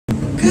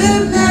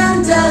good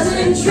man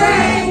doesn't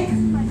drink.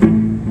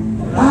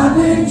 I've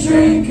been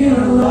drinking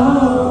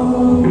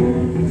alone.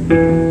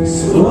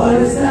 So what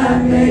does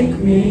that make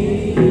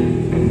me?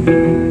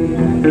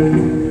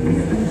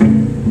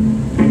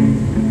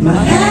 My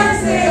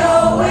hands, they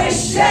always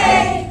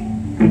shake,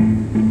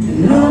 and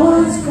no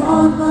one's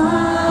called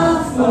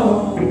my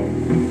phone.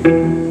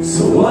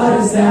 So what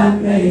does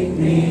that make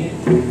me?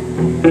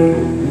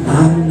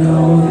 I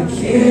know the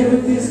kid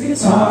with his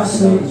guitar,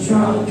 so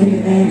drunk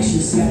and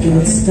anxious he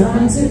gets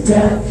done to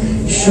death.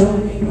 You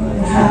showed me what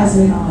it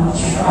hasn't, I'll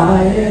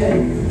try it.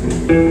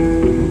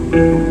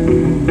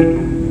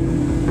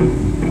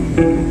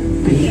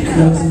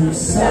 Because I'm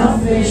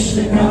selfish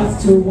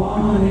enough to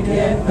want to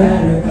get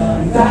better,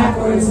 but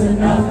backwards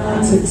enough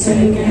not to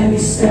take any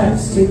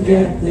steps to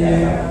get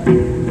there.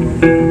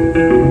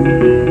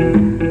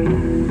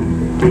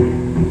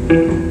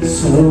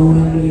 So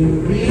when you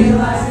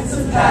realize it's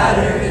a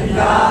pattern and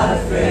not a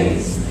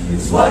phase,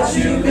 it's what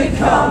you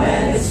become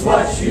and it's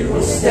what you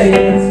will stay.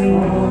 It's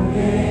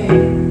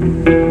ballgame.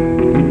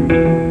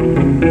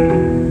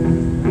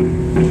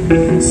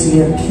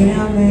 See, I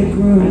can't make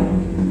room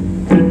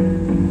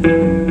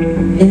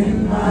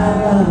in my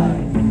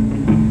life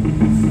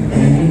for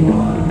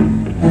anyone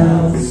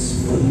else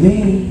but me.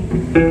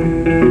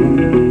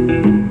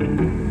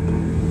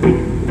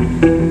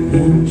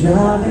 I'm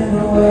driving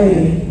away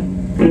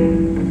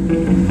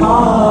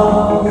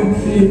all the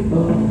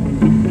people.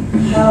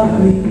 Help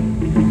me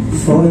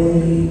before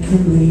they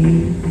can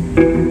leave.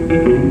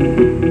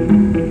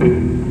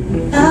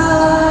 I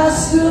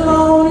still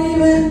don't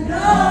even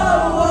know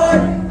what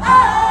I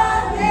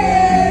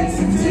need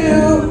to do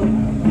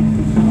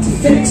to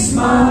fix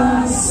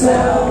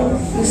myself,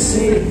 you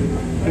see.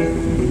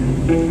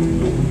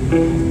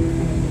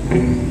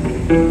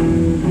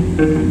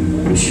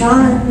 I'm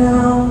trying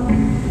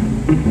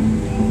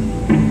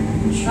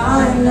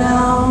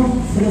now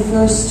for the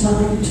first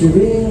time to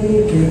really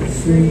get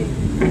free.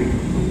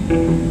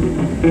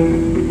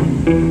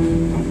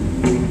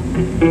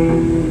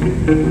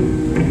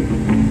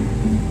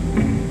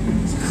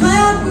 To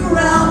clamp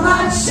around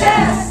my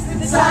chest, it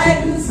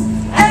tightens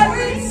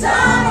every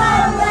time I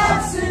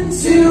lapse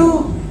into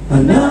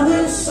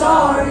another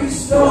sorry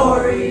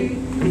story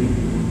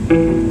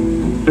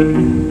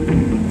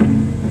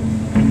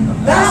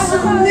about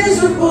some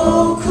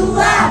miserable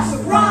collapse, a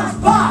bronze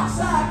box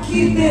I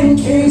keep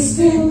encased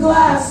in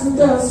glass and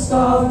dust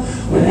off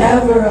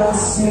whenever I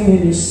sing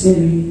in your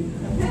city.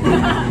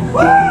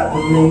 But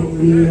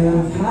lately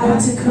I've had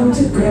to come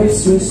to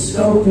grips with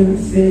scope and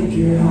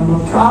figure how my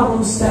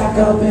problems stack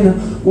up in a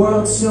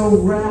world so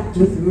racked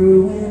with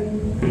ruin.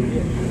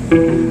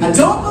 I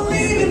don't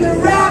believe in the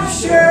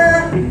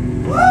rapture.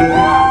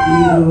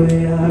 Either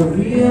way, I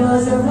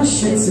realize that my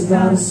shit's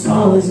about as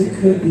small as it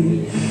could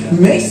be. It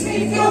makes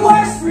me feel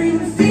worse for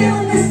even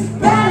feeling this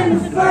bad in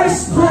the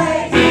first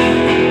place.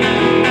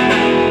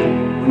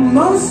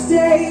 Most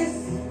days,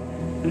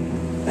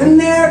 and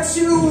there are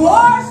 2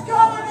 wars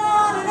going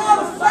on, and all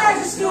the flags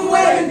are still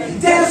waving.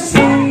 Damn,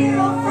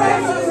 20-year-old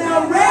friends are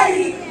now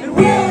ready and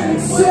willing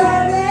to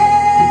serve it.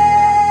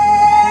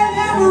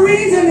 And the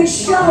reason they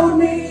showed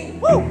me,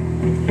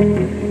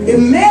 it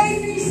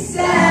made me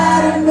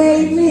sad, it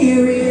made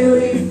me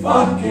really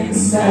fucking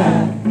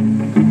sad.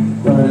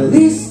 But at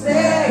least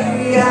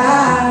they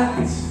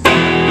react.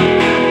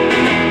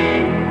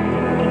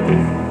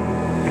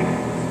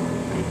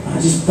 I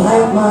just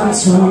bite my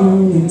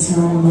tongue and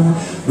tell my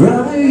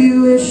brother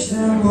you wish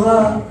them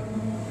luck.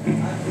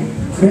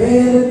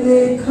 Pray that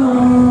they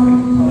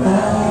come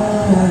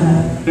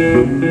back.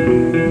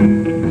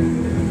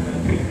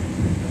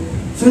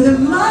 For the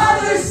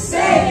mother's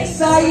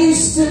sakes, I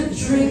used to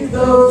drink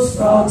those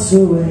thoughts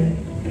away.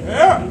 I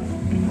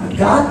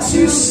got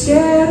too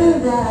scared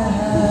of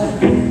that.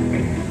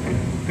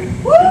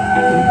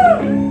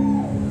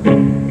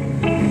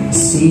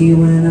 See,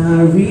 when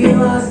I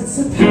realize it's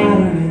a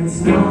pattern and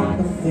it's not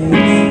a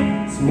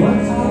phase, it's what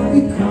I've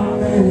become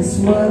and it's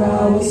what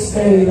I will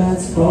stay.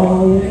 That's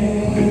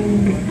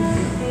ballgame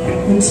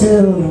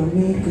until I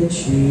make a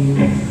change.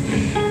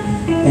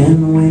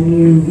 And when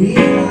you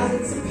realize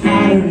it's a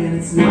pattern and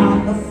it's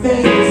not a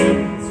phase,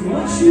 it's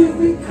what you've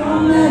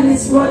become and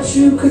it's what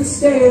you could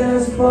stay.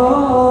 That's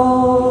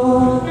ballgame.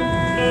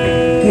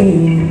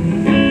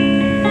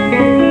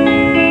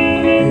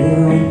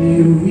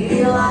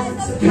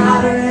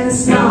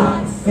 It's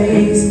not a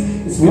phase,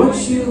 it's what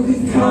you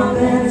become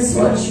and it's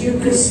what you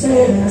could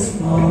stay. That's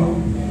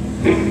ballgame.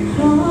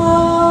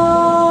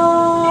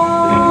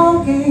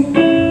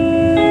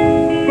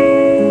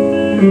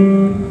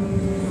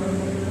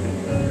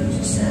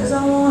 She says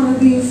I wanna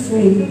be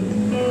free.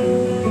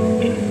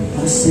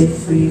 I say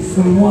free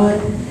from what?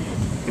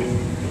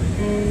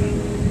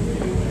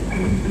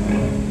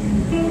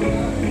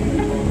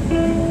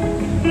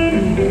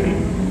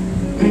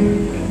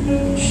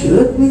 She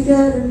looked me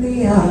dead in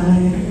the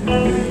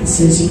eye,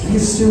 says you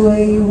kissed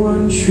away your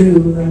one true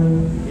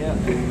love.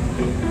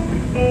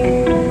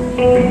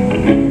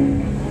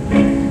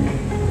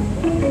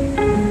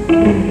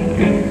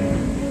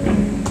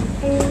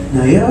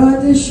 Now You're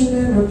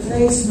auditioning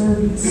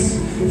replacements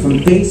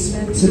from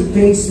basement to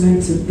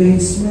basement to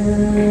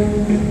basement.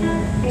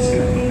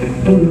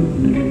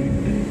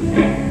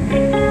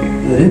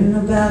 But in the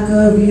back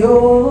of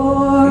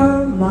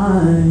your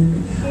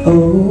mind,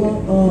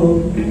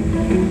 oh,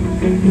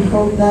 you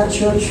hope that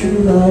your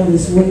true love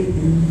is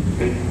waiting.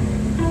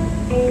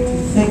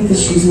 You think that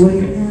she's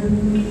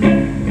waiting.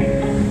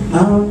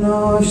 I don't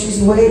know if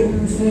she's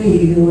waiting for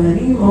you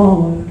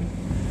anymore.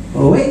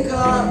 But wake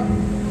up,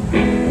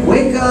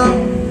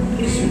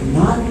 'cause you're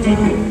not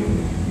done.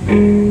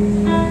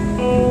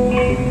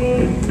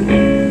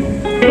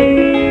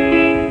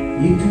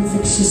 You can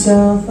fix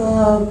yourself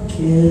up,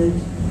 kid.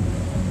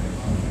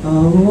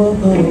 Oh,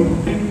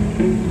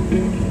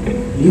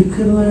 you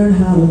can learn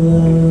how to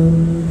love.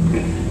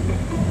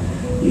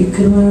 You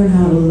can learn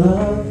how to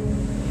love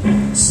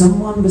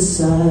someone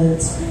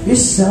besides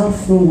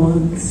yourself for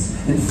once,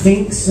 and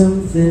think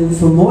something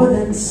for more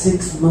than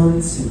 6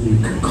 months, and you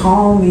can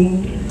call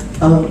me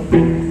up.